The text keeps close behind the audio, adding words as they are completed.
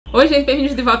Oi gente,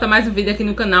 bem-vindos de volta a mais um vídeo aqui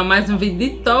no canal, mais um vídeo de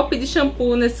top de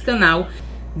shampoo nesse canal.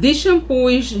 De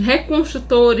shampoos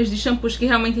reconstrutores, de shampoos que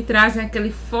realmente trazem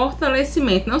aquele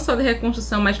fortalecimento, não só de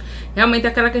reconstrução, mas realmente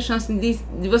aquela questão assim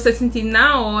de você sentir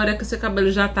na hora que o seu cabelo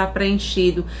já tá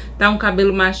preenchido, tá um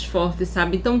cabelo mais forte,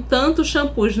 sabe? Então, tanto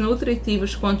shampoos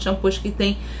nutritivos quanto shampoos que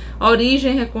tem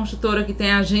origem reconstrutora, que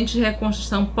tem agentes de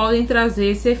reconstrução, podem trazer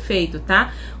esse efeito,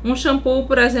 tá? Um shampoo,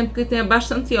 por exemplo, que tenha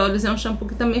bastante óleos, é um shampoo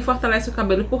que também fortalece o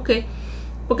cabelo, porque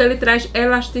ele traz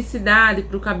elasticidade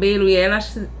para o cabelo e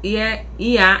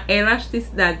a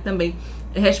elasticidade também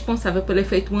é responsável pelo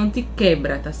efeito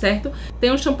anti-quebra, tá certo?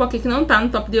 Tem um shampoo aqui que não tá no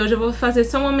top de hoje, eu vou fazer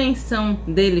só uma menção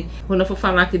dele. Quando eu for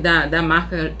falar aqui da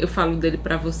marca, eu falo dele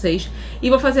pra vocês. E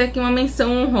vou fazer aqui uma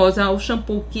menção honrosa ao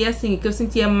shampoo que, assim, que eu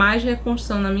sentia mais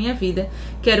reconstrução na minha vida,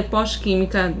 que era o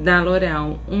pós-química da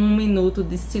L'Oréal, 1 minuto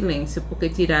de silêncio, porque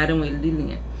tiraram ele de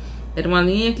linha. Era uma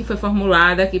linha que foi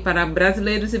formulada aqui para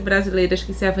brasileiros e brasileiras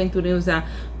que se aventurem a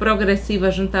usar progressiva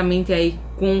juntamente aí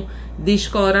com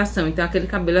descoloração. Então aquele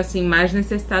cabelo assim mais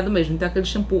necessitado mesmo. Então aquele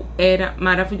shampoo era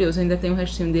maravilhoso. Ainda tem um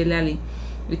restinho dele ali.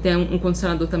 E tem um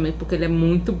condicionador também, porque ele é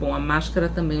muito bom. A máscara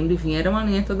também, o livinho, era uma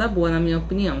linha toda boa na minha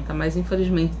opinião, tá? Mas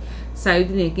infelizmente saiu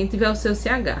de linha. Quem tiver o seu se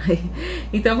agarre.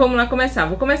 Então vamos lá começar.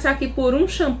 Vou começar aqui por um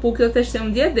shampoo que eu testei um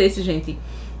dia desse, gente.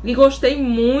 E gostei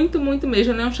muito, muito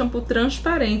mesmo. Ele é um shampoo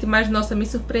transparente, mas nossa, me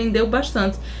surpreendeu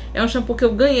bastante. É um shampoo que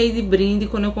eu ganhei de brinde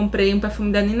quando eu comprei um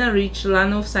perfume da Nina Rich lá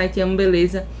no site Amo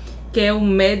Beleza, que é o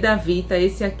Medavita.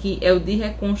 Esse aqui é o de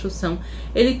reconstrução.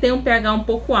 Ele tem um pH um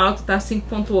pouco alto, tá?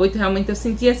 5.8. Realmente eu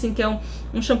senti assim que é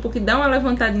um shampoo que dá uma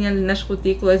levantadinha ali nas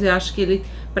cutículas. Eu acho que ele,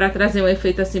 para trazer um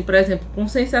efeito assim, por exemplo, com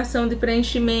sensação de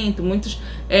preenchimento. Muitos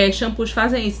shampoos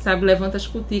fazem isso, sabe? Levanta as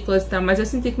cutículas e tal. Mas eu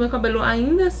senti que meu cabelo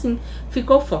ainda assim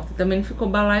ficou forte. Também não ficou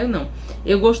balaio, não.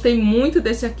 Eu gostei muito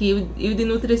desse aqui. E o de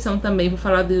nutrição também. Vou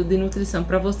falar de nutrição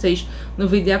pra vocês no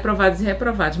vídeo de aprovados e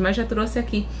reprovados. Mas já trouxe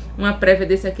aqui uma prévia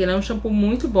desse aqui. Ele é um shampoo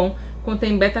muito bom.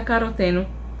 Contém beta-caroteno.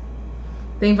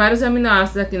 Tem vários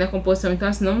aminoácidos aqui na composição. Então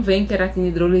assim, não vem queratina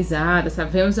hidrolisada,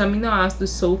 sabe? Vem os aminoácidos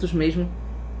soltos mesmo.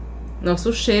 Nossa,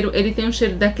 o cheiro, ele tem um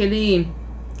cheiro daquele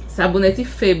sabonete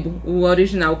Febo, o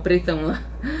original, o pretão lá,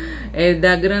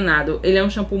 da Granado. Ele é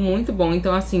um shampoo muito bom,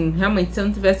 então assim, realmente, se eu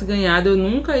não tivesse ganhado, eu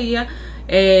nunca ia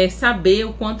saber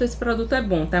o quanto esse produto é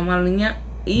bom, tá? É uma linha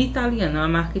italiana, uma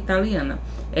marca italiana.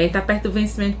 Tá perto do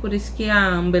vencimento, por isso que a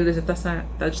Amo Beleza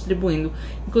tá distribuindo.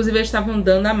 Inclusive, eles estavam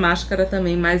dando a máscara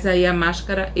também, mas aí a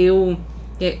máscara eu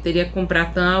teria que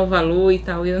comprar tal valor e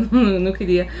tal, e eu não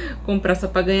queria comprar só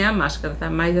pra ganhar a máscara, tá?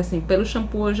 Mas assim, pelo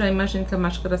shampoo eu já imagino que a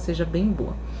máscara seja bem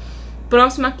boa.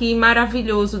 Próximo aqui,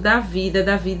 maravilhoso, da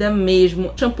vida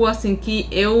mesmo. Shampoo assim que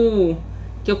eu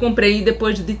comprei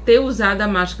depois de ter usado a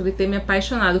máscara e ter me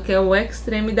apaixonado, que é o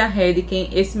Extreme da Redken.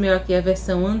 Esse meu aqui é a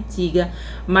versão antiga,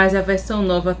 mas a versão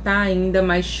nova tá ainda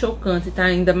mais chocante, tá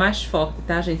ainda mais forte,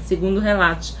 tá, gente? Segundo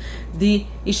relatos de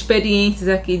experiências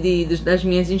aqui das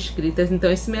minhas inscritas. Então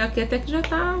esse meu aqui até que já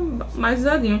tá mais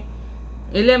usadinho.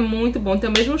 Ele é muito bom, tem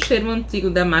o mesmo cheiro antigo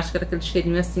da máscara, aquele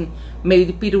cheirinho assim, meio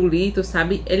de pirulito,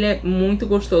 sabe? Ele é muito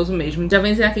gostoso mesmo. Já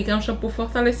vem dizer aqui que é um shampoo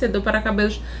fortalecedor para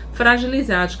cabelos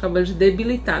fragilizados, cabelos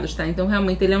debilitados, tá? Então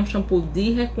realmente ele é um shampoo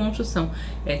de reconstrução.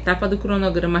 Etapa do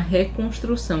cronograma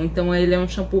reconstrução. Então ele é um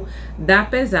shampoo da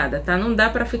pesada, tá? Não dá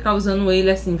pra ficar usando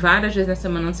ele assim várias vezes na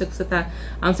semana,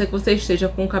 a não ser que você esteja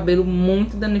com o cabelo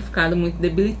muito danificado, muito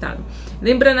debilitado.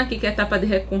 Lembrando aqui que a etapa de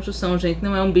reconstrução, gente,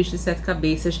 não é um bicho de 7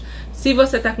 cabeças. Se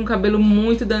você tá com o cabelo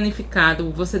muito danificado,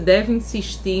 você deve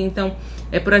insistir. Então,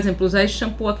 por exemplo, usar esse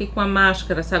shampoo aqui com a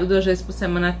máscara, sabe, 2 vezes por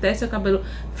semana, até seu cabelo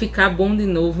ficar bom de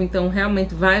novo. Então,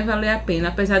 realmente vai valer a pena,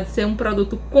 apesar de ser um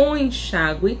produto com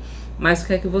enxágue. Mas o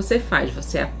que é que você faz?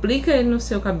 Você aplica ele no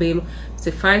seu cabelo,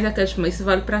 você faz aquela espuma. Isso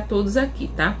vale para todos aqui,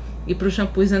 tá? E para os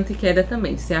shampoos anti-queda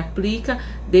também. Você aplica,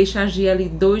 deixa agir ali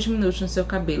 2 minutos no seu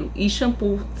cabelo. E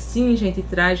shampoo, sim, gente,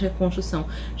 traz reconstrução.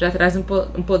 Já traz um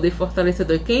poder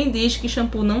fortalecedor. Quem diz que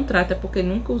shampoo não trata é porque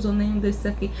nunca usou nenhum desses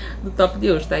aqui do top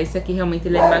de hoje, tá? Esse aqui realmente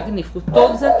ele é magnífico.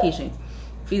 Todos aqui, gente.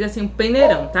 Fiz assim um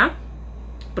peneirão, tá?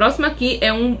 Próximo aqui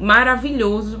é um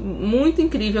maravilhoso, muito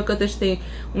incrível, que eu testei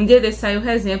um dia desse, saiu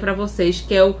resenha pra vocês,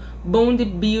 que é o Bond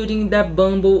Building da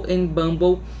Bumble &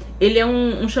 Bumble. Ele é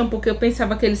um shampoo que eu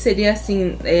pensava que ele seria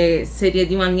assim, seria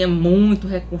de uma linha muito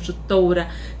reconstrutora,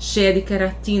 cheia de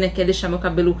queratina, que ia deixar meu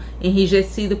cabelo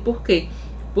enrijecido. Por quê?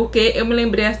 Porque eu me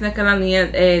lembrei assim daquela linha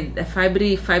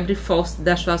Fibre Force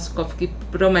da Schwarzkopf, que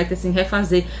promete assim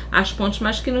refazer as pontes,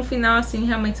 mas que no final assim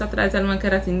realmente só traz ela uma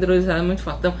queratina hidrolisada muito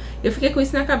forte. Então eu fiquei com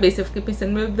isso na cabeça, eu fiquei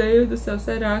pensando, meu Deus do céu,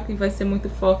 será que vai ser muito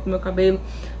forte no meu cabelo?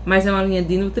 Mas é uma linha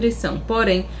de nutrição.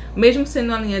 Porém, mesmo sendo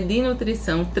uma linha de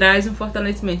nutrição, traz um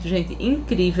fortalecimento, gente,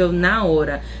 incrível na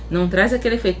hora. Não traz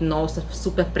aquele efeito, nossa,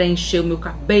 super preencheu o meu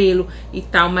cabelo e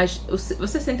tal, mas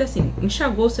você sente assim,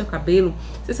 enxagou o seu cabelo.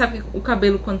 Você sabe que o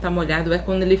cabelo quando tá molhado é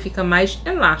quando ele fica mais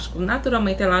elástico,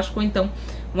 naturalmente elástico, ou então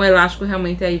um elástico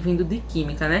realmente aí vindo de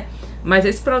química, né? Mas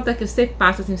esse produto aqui você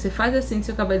passa assim, você faz assim no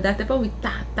seu cabelo, dá até pra ouvir,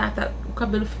 tá, o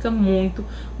cabelo fica muito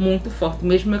forte.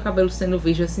 Mesmo meu cabelo sendo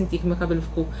virgem, eu senti que meu cabelo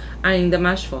ficou ainda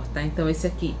mais forte, tá? Então esse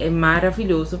aqui é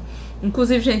maravilhoso.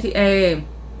 Inclusive, gente,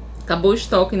 acabou o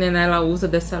estoque, né, na Ela Usa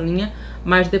dessa linha,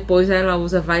 mas depois a Ela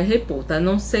Usa vai repor, tá?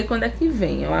 Não sei quando é que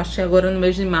vem, eu acho que agora no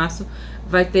mês de março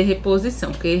vai ter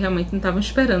reposição, porque realmente não tava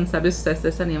esperando, sabe, o sucesso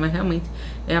dessa linha, mas realmente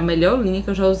é a melhor linha que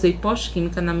eu já usei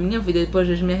pós-química na minha vida, depois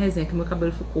de minha resenha, que meu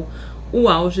cabelo ficou o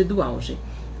auge do auge.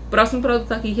 Próximo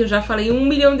produto aqui que eu já falei 1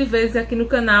 milhão de vezes aqui no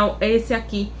canal é esse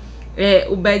aqui,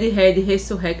 o Bad Head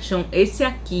Resurrection. Esse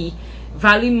aqui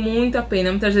vale muito a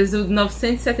pena, muitas vezes o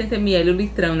 970 ml, o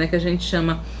litrão, né, que a gente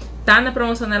chama, tá na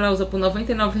promoção, Ela Usa por R$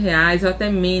 99,00 ou até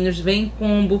menos, vem em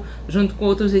combo junto com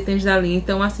outros itens da linha.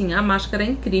 Então assim, a máscara é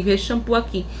incrível, esse shampoo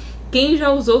aqui, quem já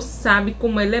usou sabe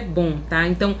como ele é bom, tá?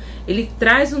 Então ele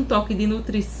traz um toque de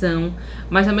nutrição,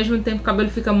 mas ao mesmo tempo o cabelo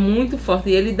fica muito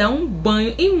forte e ele dá um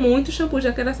banho em muitos shampoos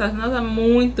daquela sala, nossa,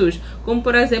 muitos, como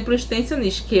por exemplo o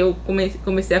Extensionist, que eu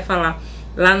comecei a falar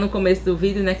lá no começo do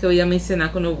vídeo, né, que eu ia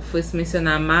mencionar quando eu fosse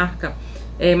mencionar a marca.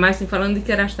 Mas assim, falando de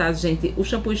kerastase, gente, o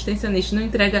shampoo Extensionist não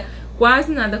entrega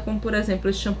quase nada como, por exemplo,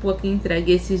 esse shampoo aqui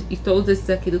entrega e todos esses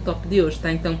aqui do top de hoje,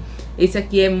 tá? Então, esse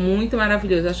aqui é muito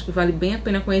maravilhoso, acho que vale bem a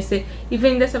pena conhecer. E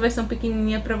vem dessa versão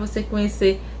pequenininha pra você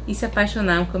conhecer e se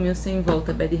apaixonar, é um caminho sem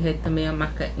volta. Bad Head também é uma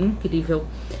marca incrível.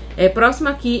 Próximo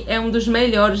aqui é um dos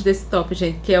melhores desse top,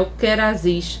 gente, que é o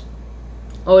Kerasis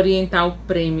Oriental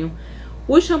Premium.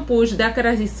 Os shampoos da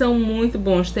Kerasis são muito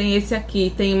bons, tem esse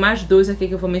aqui, tem mais dois aqui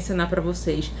que eu vou mencionar pra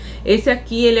vocês. Esse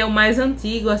aqui, ele é o mais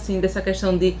antigo, assim, dessa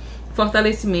questão de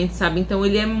fortalecimento, sabe? Então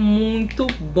ele é muito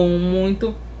bom,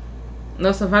 muito...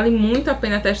 Nossa, vale muito a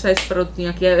pena testar esse produtinho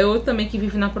aqui. Eu também que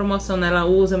vivo na promoção, né? Ela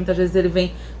usa, muitas vezes ele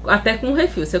vem até com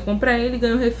refil. Você compra ele,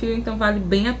 ganha um refil, então vale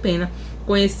bem a pena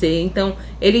conhecer. Então,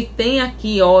 ele tem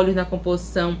aqui óleos na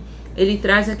composição. Ele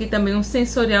traz aqui também um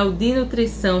sensorial de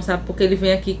nutrição, sabe? Porque ele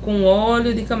vem aqui com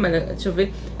óleo de camélia. Deixa eu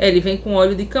ver. Ele vem com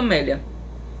óleo de camélia.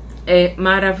 É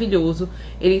maravilhoso.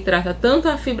 Ele trata tanto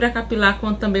a fibra capilar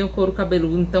quanto também o couro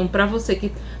cabeludo. Então, pra você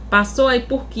que passou aí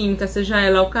por química, seja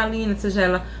ela alcalina, seja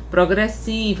ela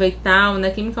progressiva e tal, né?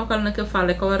 Química alcalina que eu falo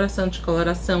é coloração,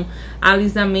 descoloração,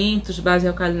 alisamentos, base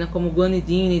alcalina como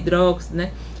guanidina, hidróxido,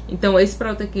 né? Então, esse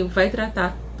produto aqui vai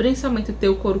tratar principalmente o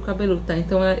teu couro cabeludo, tá?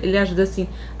 Então, ele ajuda, assim,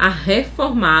 a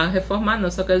reformar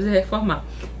não, só quero dizer reformar.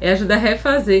 Ajuda a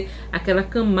refazer aquela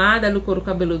camada do couro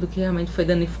cabeludo que realmente foi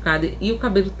danificada e o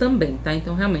cabelo também, tá?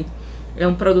 Então, realmente, é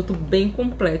um produto bem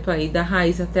completo aí, da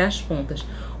raiz até as pontas.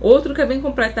 Outro que é bem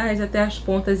completo da raiz até as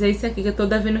pontas é esse aqui que eu tô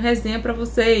devendo resenha pra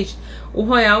vocês. O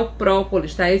Royal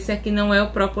Propolis, tá? Esse aqui não é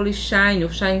o Propolis Shine. O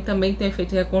Shine também tem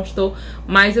efeito reconstrutor,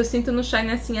 mas eu sinto no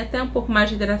Shine, assim, até um pouco mais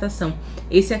de hidratação.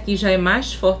 Esse aqui já é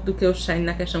mais forte do que o Shine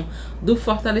na questão do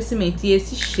fortalecimento. E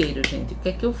esse cheiro, gente, o que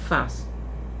é que eu faço?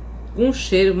 Um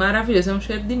cheiro maravilhoso. É um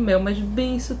cheiro de mel, mas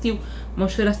bem sutil. Um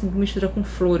cheiro assim que mistura com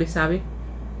flores, sabe?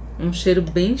 Um cheiro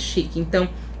bem chique. Então,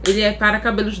 ele é para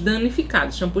cabelos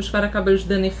danificados. Shampoos para cabelos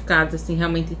danificados, assim,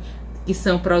 realmente, que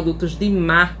são produtos de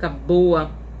marca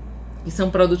boa, que são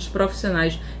produtos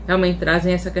profissionais, realmente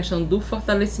trazem essa questão do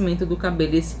fortalecimento do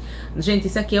cabelo. Gente,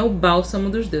 esse aqui é o bálsamo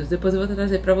dos deuses. Depois eu vou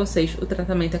trazer pra vocês o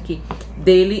tratamento aqui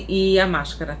dele e a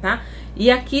máscara, tá? E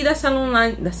aqui da Salon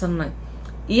Line,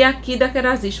 e aqui da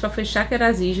Kerasis, para fechar a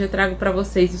Kerasis, eu trago para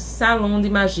vocês o Salão de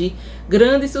Magie.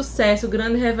 Grande sucesso,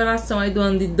 grande revelação aí do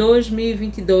ano de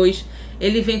 2022.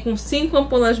 Ele vem com 5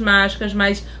 ampolas mágicas,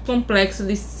 mais complexo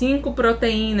de 5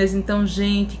 proteínas. Então,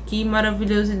 gente, que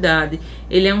maravilhosidade.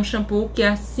 Ele é um shampoo que,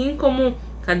 assim como...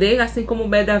 Assim como o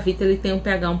Bedavita, ele tem um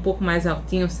pH um pouco mais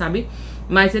altinho, sabe?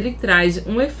 Mas ele traz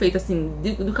um efeito, assim,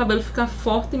 do cabelo ficar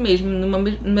forte mesmo, no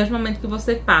mesmo momento que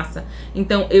você passa.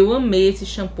 Então, eu amei esse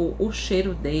shampoo, o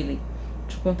cheiro dele.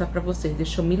 Deixa eu contar pra vocês,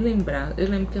 deixa eu me lembrar. Eu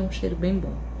lembro que é um cheiro bem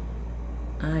bom.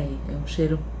 Ai,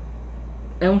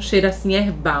 é um cheiro assim,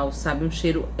 herbal, sabe? Um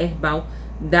cheiro herbal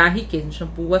dá riqueza. Um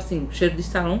shampoo, assim, cheiro de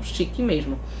salão chique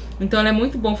mesmo. Então, ela é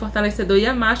muito bom, fortalecedor, e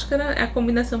a máscara é a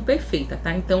combinação perfeita,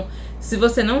 tá? Então, se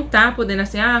você não tá podendo,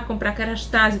 assim, comprar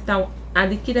kerastase e tal,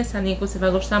 adquira essa linha que você vai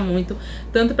gostar muito,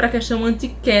 tanto para questão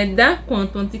anti-queda,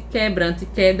 quanto anti-quebra.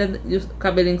 Anti-queda, o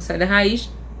cabelinho que sai da raiz,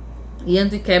 e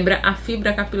anti-quebra a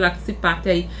fibra capilar que se parte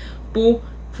aí por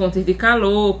fontes de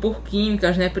calor, por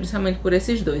químicas, né? Principalmente por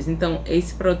esses dois. Então,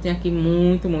 esse produtinho aqui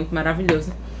muito, muito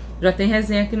maravilhoso. Já tem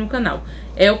resenha aqui no canal.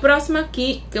 O próximo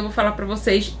aqui que eu vou falar pra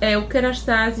vocês é o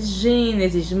Kerastase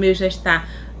Gênesis. O meu já está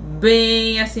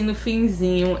bem assim no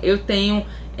finzinho. Eu tenho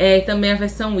também a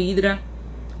versão Hydra.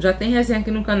 Já tem resenha aqui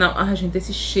no canal. Gente,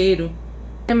 esse cheiro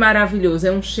é maravilhoso.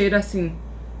 É um cheiro assim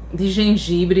de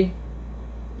gengibre.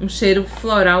 Um cheiro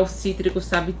floral, cítrico,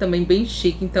 sabe? Também bem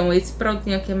chique. Então, esse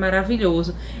produtinho aqui é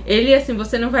maravilhoso. Ele, assim,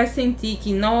 você não vai sentir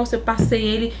que, nossa, eu passei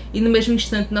ele e no mesmo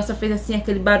instante, nossa, fez assim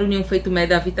aquele barulhinho feito o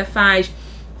Medavita faz.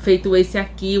 Feito esse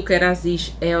aqui, o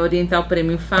Kerastase Oriental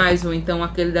Premium faz. Ou então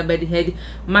aquele da Bad Head.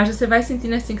 Mas você vai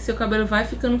sentindo assim que seu cabelo vai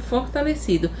ficando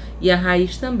fortalecido. E a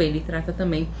raiz também. Ele trata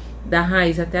também da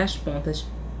raiz até as pontas.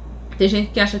 Tem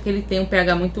gente que acha que ele tem um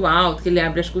pH muito alto, que ele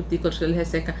abre as cutículas, que ele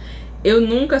resseca. Eu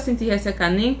nunca senti ressecar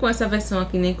nem com essa versão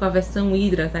aqui, nem com a versão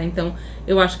Hydra, tá? Então,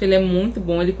 eu acho que ele é muito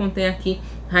bom. Ele contém aqui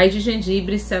raiz de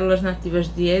gengibre, células nativas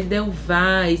de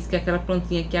Edelweiss, que é aquela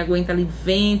plantinha que aguenta ali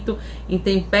vento,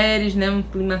 intempéries, né? Um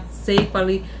clima seco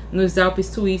ali nos Alpes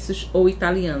suíços ou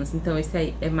italianos. Então, esse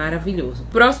aí é maravilhoso.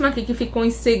 Próximo aqui que ficou em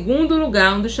segundo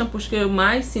lugar, um dos shampoos que eu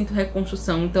mais sinto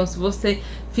reconstrução. Então, se você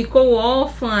ficou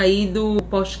órfã aí do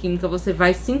pós-química, você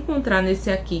vai se encontrar nesse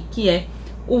aqui, que é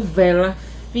o Belo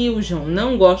Fio.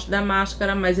 Não gosto da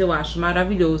máscara, mas eu acho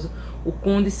maravilhoso o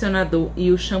condicionador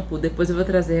e o shampoo. Depois eu vou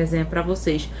trazer resenha pra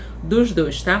vocês dos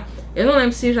dois, tá? Eu não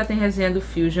lembro se já tem resenha do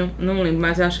Fusion, não lembro,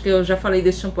 mas eu acho que eu já falei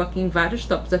desse shampoo aqui em vários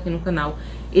tops aqui no canal.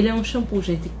 Ele é um shampoo,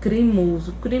 gente,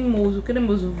 cremoso, cremoso,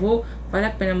 cremoso. Vale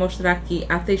a pena mostrar aqui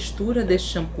a textura desse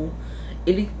shampoo.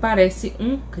 Ele parece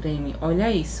um creme,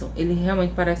 olha isso. Ele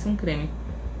realmente parece um creme.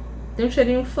 Tem um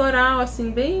cheirinho floral,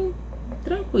 assim, bem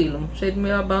tranquilo, um cheiro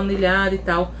meio abaunilhado e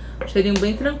tal, um cheirinho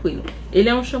bem tranquilo. Ele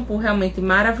é um shampoo realmente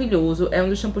maravilhoso, é um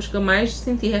dos shampoos que eu mais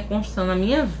senti reconstrução na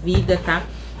minha vida, tá?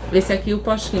 Esse aqui é o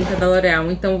pós-química da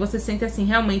L'Oréal. Então você sente assim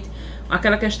realmente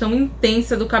aquela questão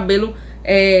intensa do cabelo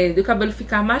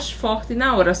ficar mais forte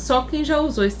na hora. Só quem já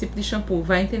usou esse tipo de shampoo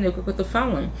vai entender o que eu tô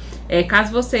falando.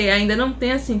 Caso você ainda não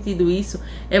tenha sentido isso,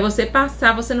 você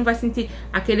passar, você não vai sentir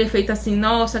aquele efeito assim,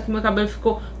 nossa, que meu cabelo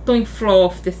ficou tão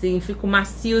fluffy, assim, ficou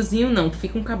maciozinho, não.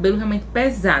 Fica um cabelo realmente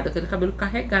pesado, aquele cabelo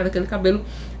carregado, aquele cabelo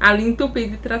ali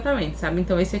entupido de tratamento, sabe?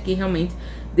 Então esse aqui realmente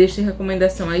deixo de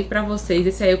recomendação aí pra vocês.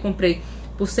 Esse aí eu comprei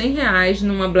por R$100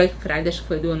 numa Black Friday, acho que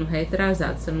foi do ano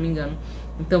retrasado, se eu não me engano.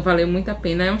 Então valeu muito a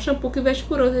pena. É um shampoo que vez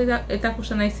por outra ele tá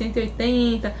custando aí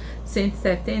 180,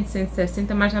 170,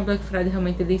 160, mas na Black Friday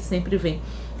realmente ele sempre vem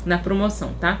na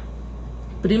promoção, tá?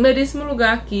 Primeiríssimo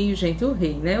lugar aqui, gente, o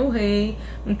Rei, né? O Rei,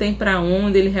 não tem pra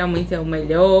onde, ele realmente é o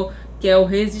melhor, que é o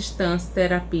Resistance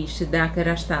Therapist da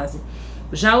Kerastase.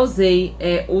 Já usei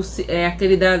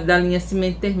aquele da linha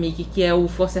Ciment Thermique, que é o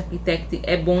Force Architect,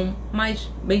 é bom, mas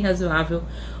bem razoável.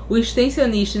 O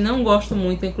Extensionista não gosto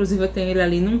muito, inclusive eu tenho ele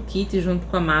ali num kit junto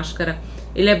com a máscara.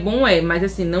 Ele é bom, mas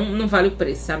assim, não vale o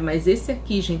preço, sabe? Mas esse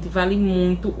aqui, gente, vale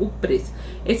muito o preço.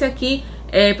 Esse aqui,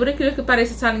 por incrível que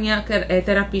pareça, essa linha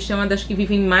Terapista é uma das que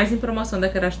vivem mais em promoção da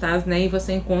Kerastase, né? E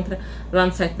você encontra lá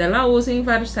no site dela, usa em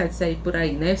vários sites aí por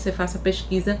aí, né? Você faça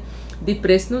pesquisa de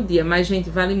preço no dia. Mas, gente,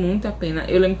 vale muito a pena.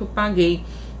 Eu lembro que eu paguei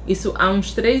isso há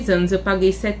uns 3 anos. Eu paguei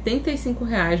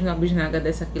R$75 na bisnaga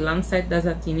dessa aqui, lá no site da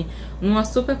Zatini, numa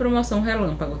super promoção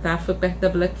relâmpago, tá? Foi perto da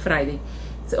Black Friday.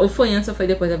 Ou foi antes ou foi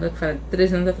depois da Black Friday,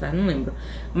 3 anos atrás, não lembro.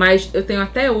 Mas eu tenho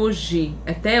até hoje,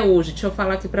 deixa eu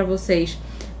falar aqui pra vocês,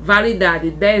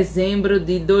 validade dezembro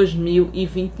de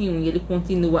 2021. E ele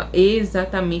continua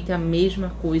exatamente a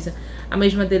mesma coisa, a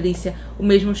mesma delícia, o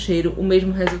mesmo cheiro, o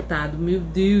mesmo resultado. Meu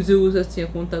Deus, eu uso assim a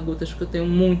conta-gotas porque eu tenho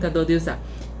muita dor de usar.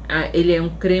 Ele é um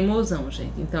cremosão,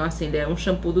 gente. Então assim, ele é um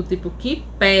shampoo do tipo que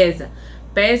pesa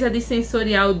de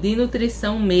sensorial, de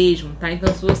nutrição mesmo, tá?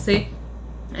 Então se você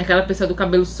é aquela pessoa do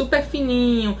cabelo super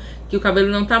fininho, que o cabelo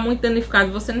não tá muito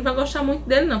danificado, você não vai gostar muito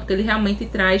dele não, porque ele realmente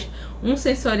traz um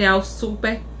sensorial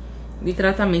super de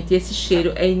tratamento. E esse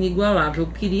cheiro é inigualável.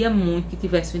 Eu queria muito que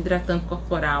tivesse um hidratante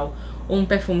corporal ou um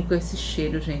perfume com esse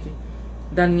cheiro, gente,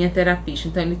 da linha Terapista.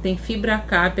 Então ele tem fibra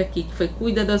cap aqui, que foi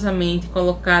cuidadosamente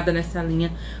colocada nessa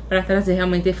linha para trazer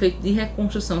realmente efeito de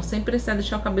reconstrução, sem precisar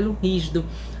deixar o cabelo rígido.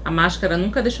 A máscara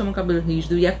nunca deixou meu cabelo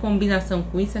rígido, e a combinação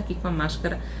com isso aqui, com a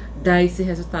máscara, dá esse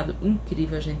resultado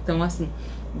incrível, gente. Então assim,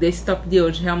 desse top de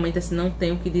hoje, realmente, assim, não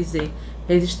tenho o que dizer.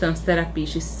 Resistência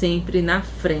Therapist sempre na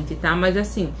frente, tá? Mas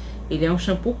assim, ele é um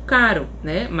shampoo caro,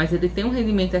 né? Mas ele tem um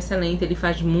rendimento excelente, ele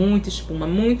faz muita espuma,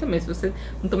 muita mesmo. Se você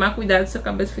não tomar cuidado, seu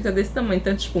cabelo fica desse tamanho,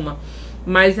 tanta espuma.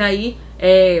 Mas aí,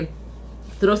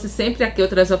 trouxe sempre aqui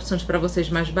outras opções para vocês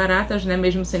mais baratas, né?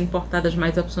 Mesmo sendo importadas,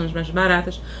 mais opções mais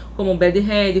baratas, como o Bad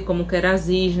Head, como o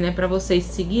Kerazis, né? Para vocês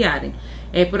se guiarem.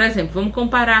 Por exemplo, vamos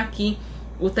comparar aqui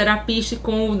o Therapist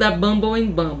com o da Bumble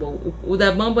Bumble. O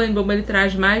da Bumble Bumble, ele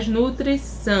traz mais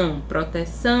nutrição,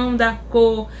 proteção da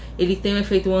cor, ele tem um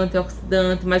efeito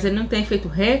antioxidante, mas ele não tem efeito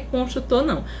reconstrutor,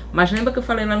 não. Mas lembra que eu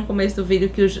falei lá no começo do vídeo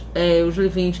que os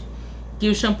leave-ins, que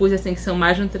os shampoos assim, que são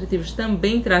mais nutritivos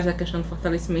também trazem a questão do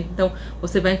fortalecimento. Então,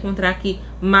 você vai encontrar aqui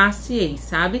maciez,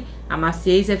 sabe? A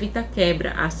maciez evita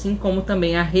quebra, assim como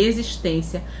também a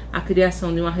resistência, a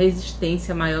criação de uma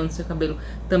resistência maior no seu cabelo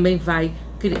também vai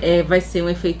ser um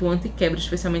efeito anti-quebra,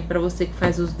 especialmente para você que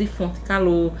faz uso de fonte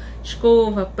calor,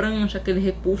 escova, prancha, aquele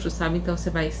repuxo, sabe? Então você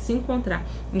vai se encontrar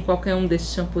em qualquer um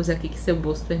desses shampoos aqui que seu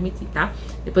bolso permitir, tá?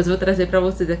 Depois eu vou trazer para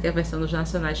vocês aqui a versão dos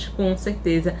nacionais, com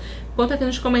certeza. Conta aqui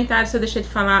nos comentários se eu deixei de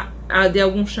falar de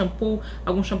algum shampoo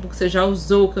que você já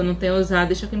usou, que eu não tenha usado.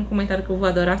 Deixa aqui no comentário que eu vou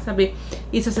adorar saber.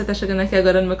 E se você tá chegando aqui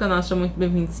agora no meu canal, seja muito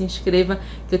bem-vindo, se inscreva,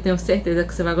 que eu tenho certeza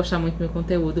que você vai gostar muito do meu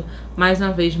conteúdo. Mais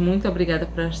uma vez, muito obrigada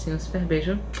por assistir, um super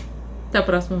beijo. Até o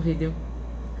próximo vídeo.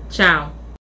 Tchau!